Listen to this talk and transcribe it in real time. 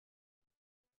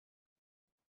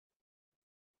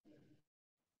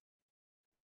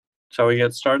Shall we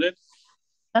get started?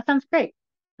 That sounds great.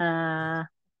 Do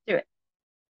it.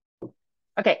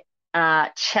 Okay.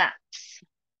 Chaps.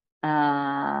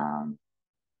 I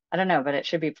don't know, but it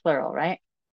should be plural, right?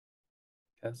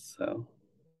 Guess so.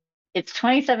 Its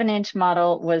 27-inch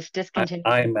model was discontinued.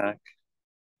 iMac.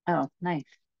 Oh, nice.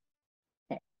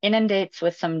 Okay. Inundates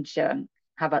with some junk.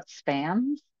 How about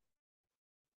spams?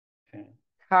 Okay.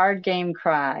 Card game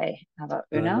cry. How about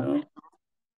Uno? Uno.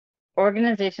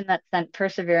 Organization that sent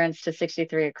Perseverance to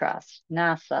 63 across.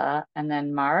 NASA and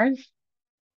then Mars.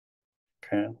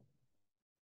 Okay.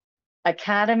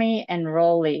 Academy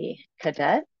enrollee.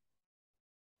 Cadet.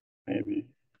 Maybe.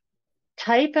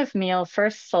 Type of meal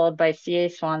first sold by C.A.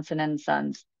 Swanson and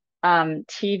Sons.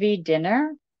 TV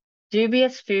dinner,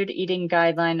 dubious food eating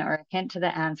guideline, or a hint to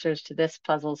the answers to this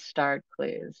puzzle's starred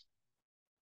clues.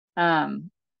 Um,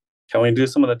 Can we do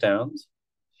some of the downs?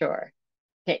 sure.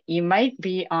 Okay, you might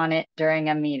be on it during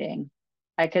a meeting.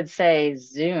 I could say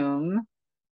Zoom,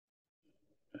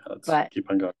 Yeah, let's but keep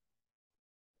on going.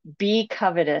 be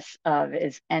covetous of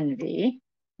is envy,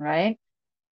 right?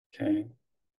 Okay.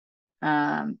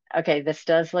 Okay, this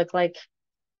does look like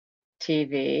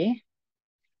TV.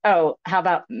 Oh, how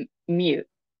about mute?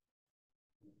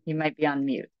 You might be on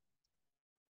mute.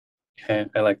 Okay.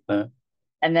 I like that.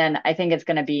 And then I think it's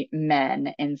going to be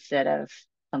men instead of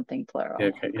something Yeah, plural.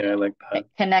 okay. Yeah, I like Okay,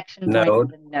 that. connection point is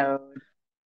Node. a node.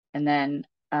 And then,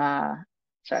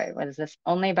 sorry, what is this?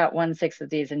 Only about 1/6 of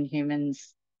these in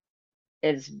humans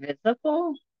is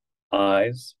visible.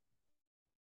 Eyes.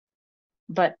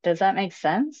 But does that make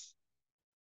sense?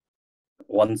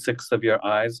 1/6 of your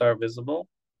eyes are visible.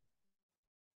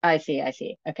 I see, I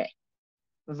see. Okay.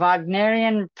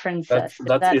 Wagnerian That's princess. Is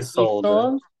that's that Isolde.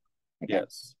 Isolde? Okay.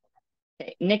 Yes.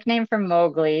 Okay. Nickname for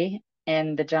Mowgli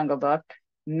in the Jungle Book.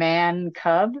 Man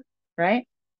cub, right?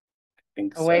 I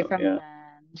think Away so. from Yeah.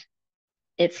 land.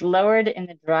 It's lowered in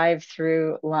the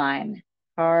drive-through line.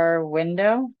 Car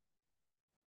window.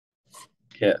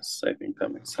 Yes, I think that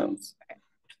makes sense.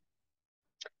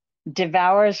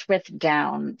 Devours with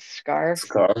down. Scarf.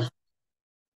 Scarf.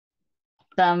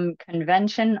 Some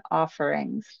convention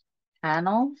offerings.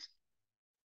 Panels.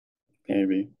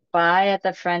 Maybe. Buy at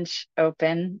the French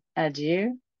Open.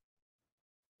 Adieu.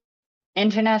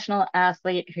 International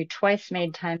athlete who twice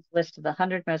made Time's list of the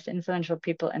 100 most influential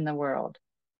people in the world.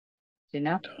 Do you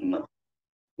know? Don't know.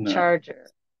 No. Charger.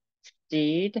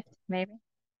 Steed, maybe.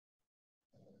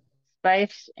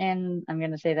 Spice in, I'm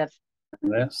going to say that's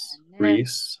This. tennis.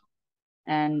 Reese.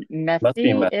 And Must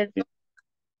be messy is, messy.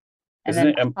 and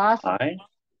Isn't then it toss, MI?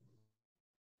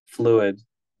 Fluid.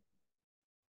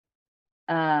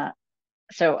 uh,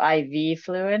 so IV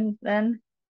fluid then.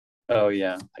 Oh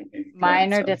yeah. I think that makes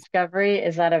Minor sense. discovery,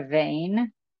 is that a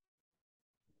vein?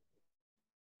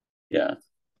 Yeah.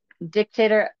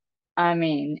 Dictator, I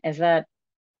mean, is that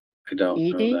I don't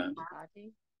know Edie? that.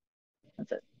 Adi?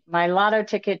 What's it? My lotto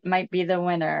ticket might be the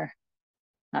winner.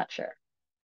 Not sure.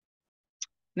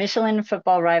 Michelin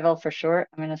football rival for short.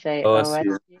 I'm going to say OSU.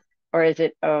 OSU. Or is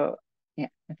it O? Yeah,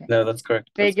 okay. No, that's correct.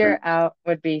 That's Figure correct. out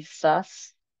would be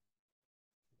sus.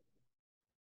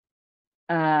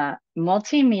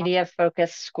 Multimedia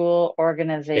focused school AV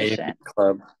organization.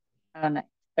 Club. Oh, nice.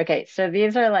 Okay, so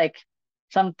these are like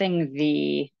something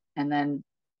V and then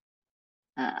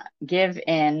give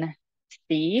in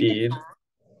speed, Feed.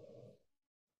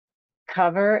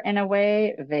 cover in a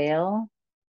way, veil.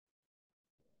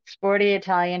 Sporty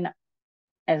Italian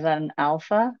as an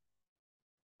alpha.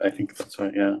 I think that's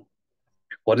right. Yeah.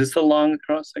 What is the long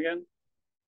across again?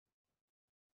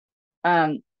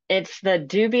 It's the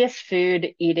dubious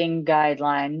food eating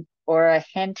guideline or a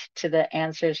hint to the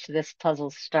answers to this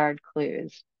puzzle's starred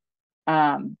clues.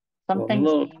 Um, Well, I'm a something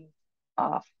little. seems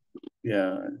off.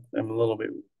 Yeah, I'm a little bit.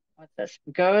 What's this?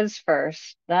 Goes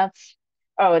first. That's,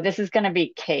 oh, this is going to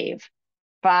be cave.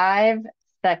 5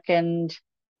 second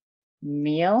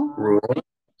meal. Rule.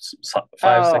 Oh,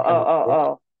 5 second oh, oh,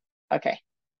 rule. oh. Okay.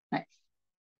 Nice.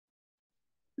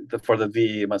 For the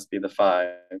V, it must be the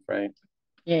five, right?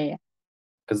 Yeah, yeah.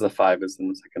 Because the five is in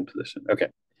the second position. Okay.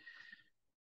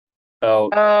 Oh,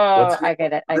 Oh, what's I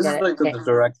get it. I this get is it. like Okay. the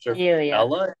director Elia.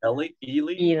 Ella, Ellie,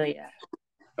 Ely. Elia.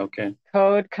 Okay.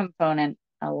 Code component.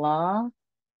 A law.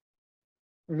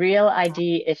 Real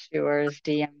ID issuers,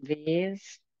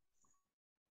 DMVs.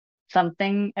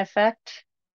 Something effect.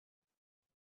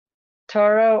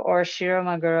 Toro or Shiro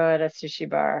Maguro at a sushi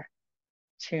bar.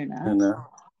 Tuna. And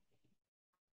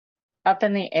Up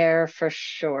in the air for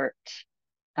short.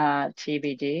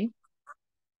 TBD.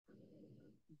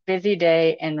 Busy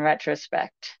day in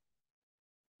retrospect.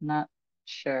 Not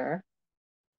sure.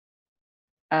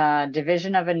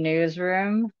 Division of a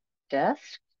newsroom.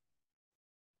 Desk.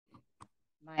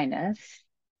 minus.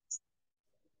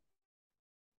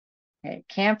 Okay,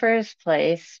 Campers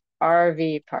Place,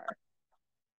 RV Park.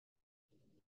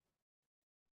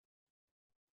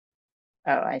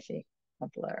 Oh, I see. A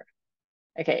blur.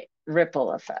 Okay,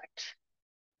 ripple effect.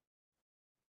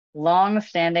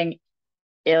 Long-standing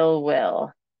ill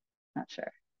will. Not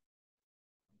sure.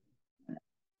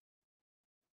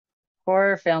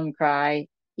 Horror film cry.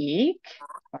 Eek.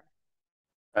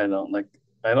 I don't like.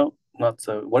 I don't. Not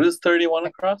so. What is 31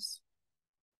 across?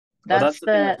 Oh, that's That's the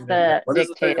thing that you didn't get. the What is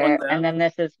the 31 dictator, and down? then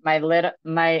this is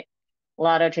my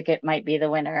lotto ticket might be the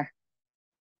winner.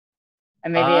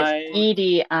 And maybe it's I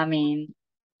Edie. I mean,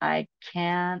 I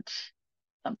can't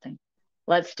something.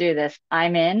 Let's do this.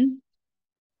 I'm in.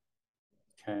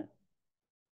 okay.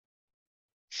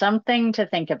 Something to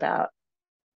think about.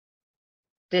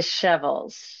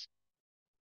 Dishevels.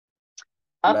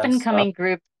 Up and Mess up. coming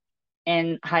group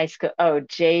in high school. Oh,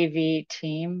 JV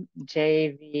team.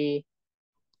 JV.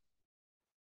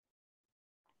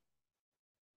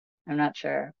 I'm not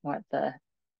sure what the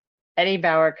Eddie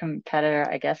Bauer competitor,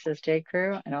 I guess, is J.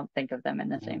 Crew. I don't think of them in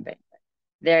the same Mhm. vein.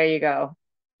 There you go.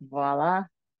 Voila.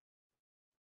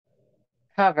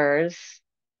 Covers.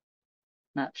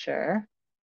 Not sure.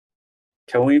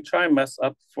 Can we try mess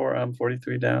up for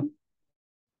 43 down?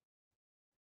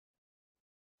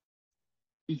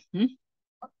 Hmm.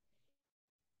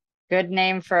 Good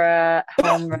name for a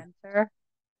home renter.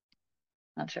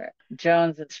 Not sure.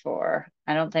 Jones is four.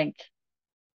 I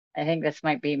think this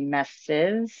might be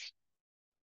messes.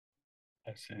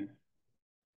 I see.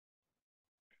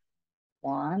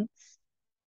 Wants.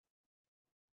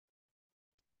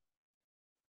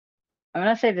 I'm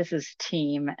gonna say this is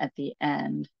team at the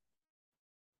end.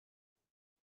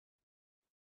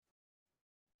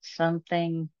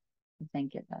 Something to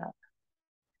think about.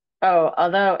 Oh,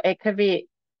 although it could be,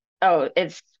 oh,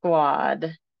 it's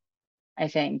squad, I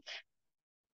think.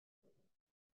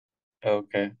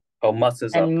 Okay. Oh, muss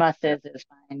is And up. Yeah. musses is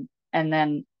fine. And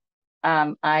then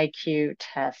IQ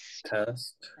test.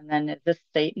 Test. And then is this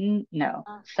Satan? No,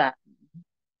 Saturn.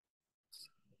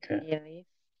 Okay. Elise,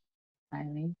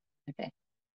 Eileen. Okay.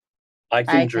 I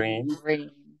can I can dream. dream.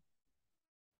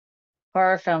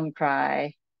 Horror film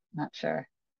cry. Not sure.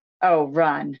 Oh,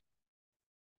 run.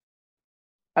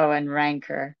 Oh, and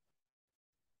rancor.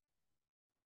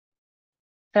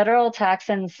 Federal tax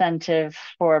incentive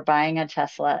for buying a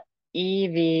Tesla.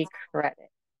 EV credit.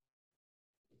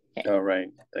 Okay. Oh, right.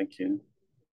 Thank you.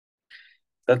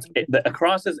 That's Thank it. The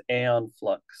across is Aeon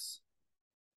Flux.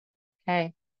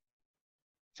 Okay.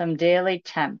 Some daily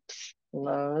temps.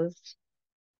 Lows.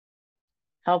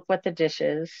 Help with the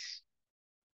dishes.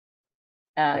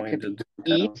 Going Could to be do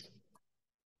town. eat.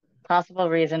 Possible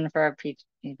reason for a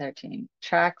PG-13.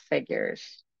 Track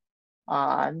figures.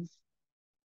 Odds.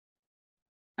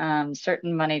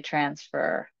 Certain money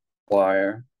transfer.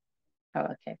 Wire. Oh,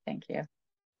 okay. Thank you.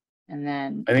 And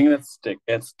then, I think that's stick.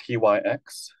 It's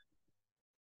TYX.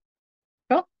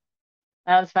 cool.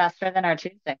 That was faster than our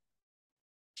Tuesday.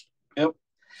 Yep.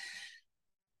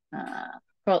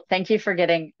 Cool. Thank you for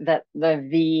getting that the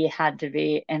V had to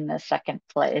be in the second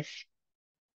place.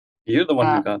 You're the one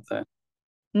who Uh, got that.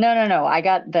 no. I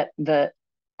got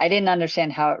I didn't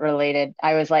understand how it related.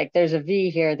 I was like, there's a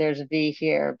V here, there's a V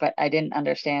here, but I didn't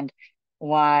understand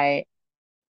why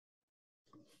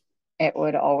it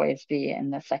would always be in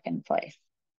the second place.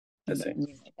 I But see. you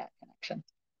made that connection.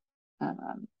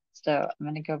 So I'm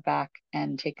going to go back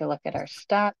and take a look at our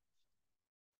stats,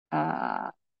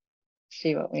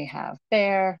 see what we have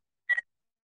there.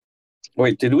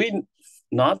 Wait, did we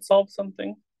not solve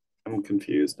something? I'm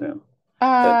confused now.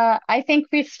 That I think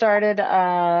we started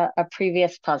a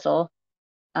previous puzzle,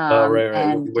 oh right.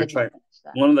 and We're didn't trying finish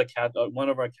that. one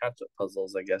of our catch-up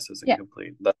puzzles, I guess, is Yeah,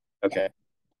 incomplete. That yeah, okay.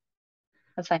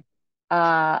 that's fine.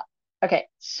 Uh, okay,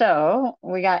 so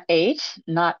we got eight,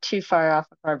 not too far off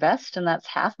of our best, and that's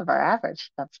half of our average.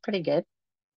 That's pretty good.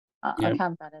 I'll Yeah.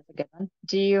 count that as a good one.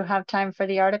 Do you have time for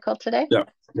the article today? Yeah.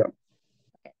 Yeah.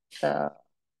 Okay, so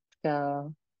let's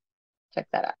go check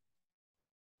that out.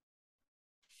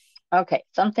 Okay,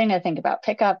 something to think about.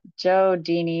 Pick up Joe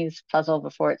Dini's puzzle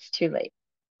before it's too late.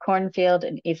 Cornfield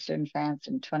in Eastern France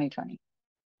in 2020.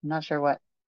 I'm not sure what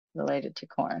related to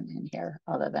corn in here,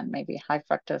 other than maybe high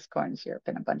fructose corn syrup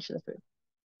in a bunch of the food.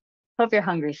 Hope you're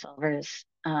hungry, solvers.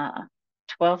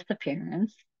 12th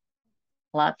appearance,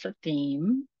 lots of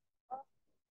theme.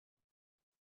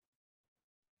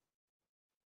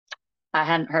 I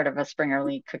hadn't heard of a Springer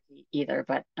Lee cookie either,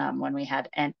 but when we had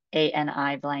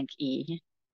ANI blank E,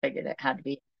 figured it had to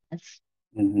be this.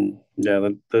 Yeah,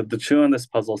 the chew on this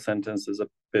puzzle sentence is a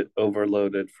bit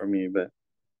overloaded for me, but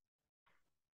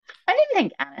I didn't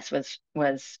think anise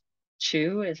was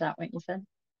chew. Is that what you said?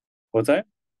 What's that?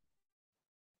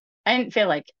 I didn't feel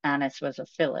like anise was a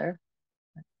filler.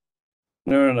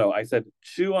 No, no, no. I said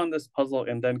chew on this puzzle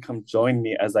and then come join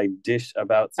me as I dish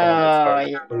about some of its Oh hard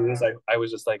yeah, clues. I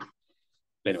was just like,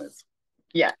 anyways,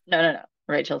 yeah. No, no, no.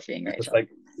 Rachel's being just Rachel. like,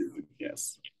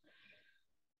 yes.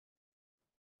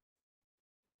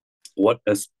 What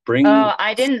a Oh,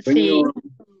 I didn't spring see. roll.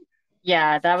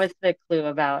 Yeah, that was the clue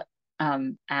about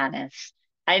anise.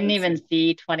 I didn't I even see.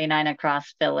 see 29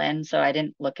 across fill in, so I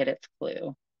didn't look at its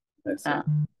clue. I see. Uh,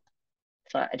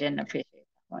 so I didn't appreciate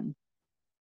that one.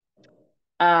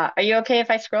 Are you okay if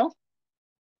I scroll?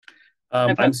 I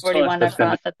I'm put still at 41 the across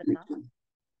finish. at the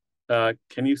top.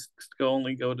 Can you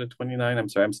only go to 29? I'm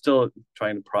sorry. I'm still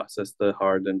trying to process the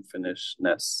hard and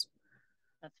finishness.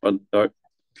 That's fine.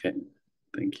 Okay.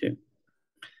 Thank you.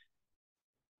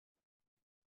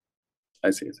 I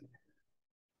see. I see.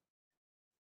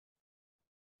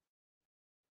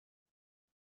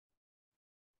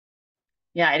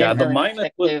 Yeah, I Yeah, didn't really get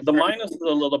the clue the for. minus was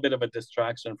a little bit of a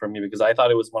distraction for me because I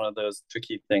thought it was one of those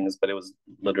tricky things, but it was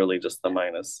literally just the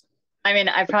minus. I mean,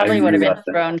 I I probably would knew have been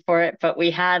that. thrown for it, but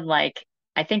we had like,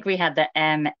 I think we had the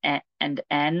and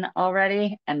N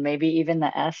already, and maybe even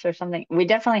the S or something. We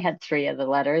definitely had three of the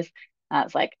letters. I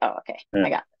was like, oh, okay, Yeah, I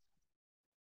got it.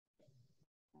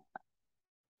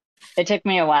 It took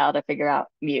me a while to figure out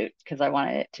mute because I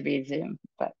wanted it to be Zoom,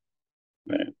 but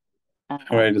right. I'm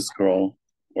uh, ready to scroll.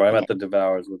 Where I'm okay, at the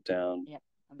devours with down. yeah,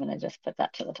 I'm gonna just put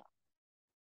that to the top.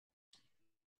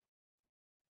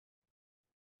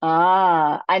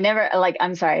 I never like,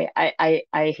 I'm sorry.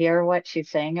 I hear what she's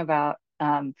saying about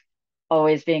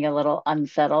always being a little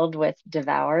unsettled with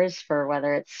devours for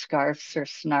whether it's scarfs or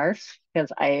snarfs,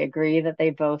 because I agree that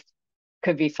they both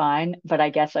could be fine, but I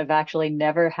guess I've actually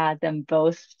never had them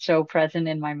both so present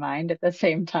in my mind at the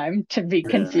same time to be Yeah.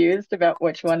 confused about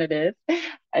which one it is.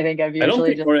 I think I've I don't usually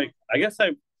think, just, or I guess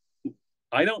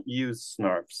I don't use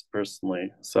snarfs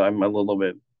personally, so I'm a little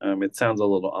bit. It sounds a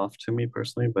little off to me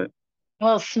personally, but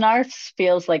well, snarfs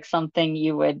feels like something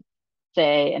you would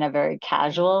say in a very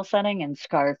casual setting, and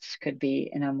scarfs could be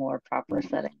in a more proper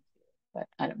setting, but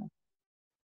I don't know.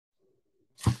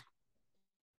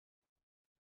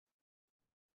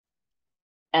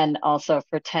 And also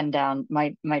for 10 down,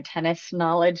 my tennis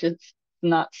knowledge is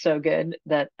not so good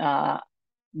that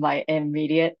my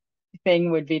immediate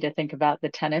thing would be to think about the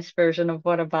tennis version of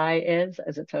what a bye is,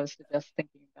 as opposed to just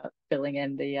thinking about filling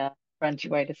in the French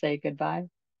way to say goodbye.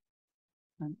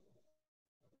 Um,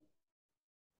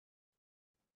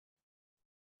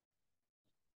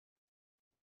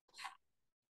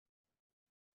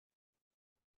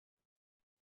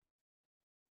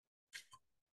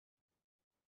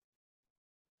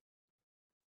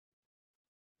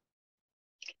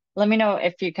 Let me know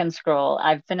if you can scroll.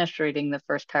 I've finished reading the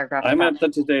first paragraph I'm at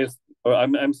caption. the today's. Or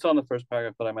I'm still in the first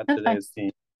paragraph, but I'm at That's fine. today's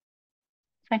scene.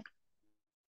 Fine.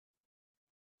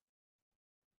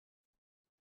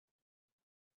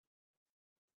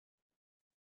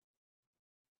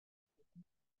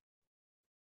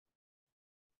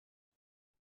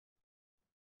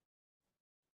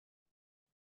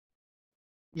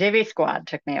 JV Squad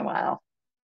took me a while.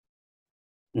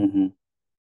 Hmm.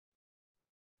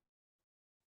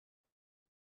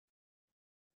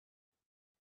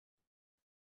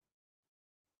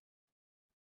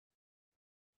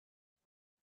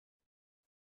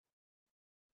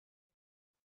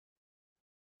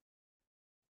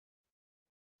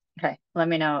 Okay, let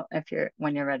me know if you're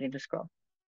when you're ready to scroll.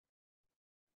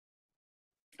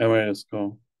 I'm ready to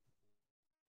scroll.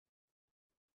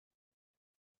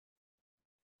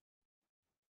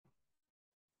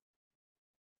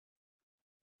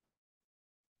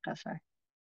 Oh, sorry.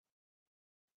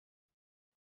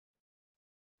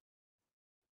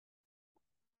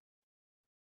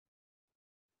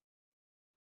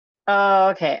 Oh,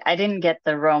 okay. I didn't get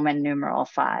the Roman numeral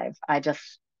five. I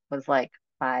just was like,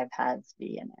 five has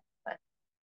V in it. But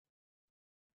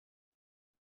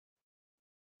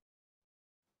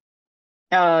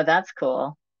oh, that's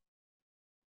cool.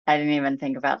 I didn't even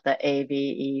think about the AV,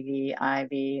 EV,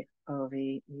 IV, OV,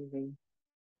 EV.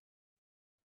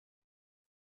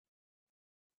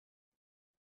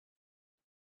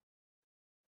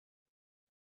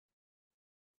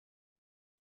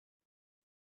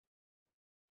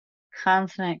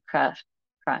 Consonant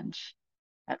crunch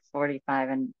at 45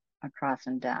 and across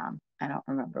and down. I don't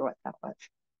remember what that was,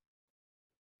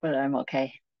 but I'm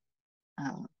okay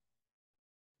um,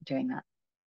 doing that.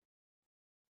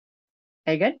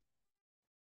 Are you good?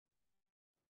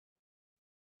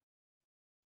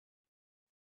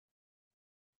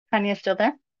 Tanya still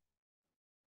there?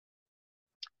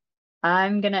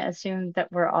 I'm gonna assume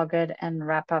that we're all good and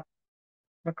wrap up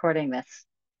recording this.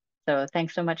 So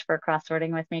thanks so much for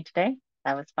crosswording with me today.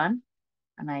 That was fun.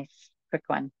 A nice quick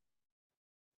one.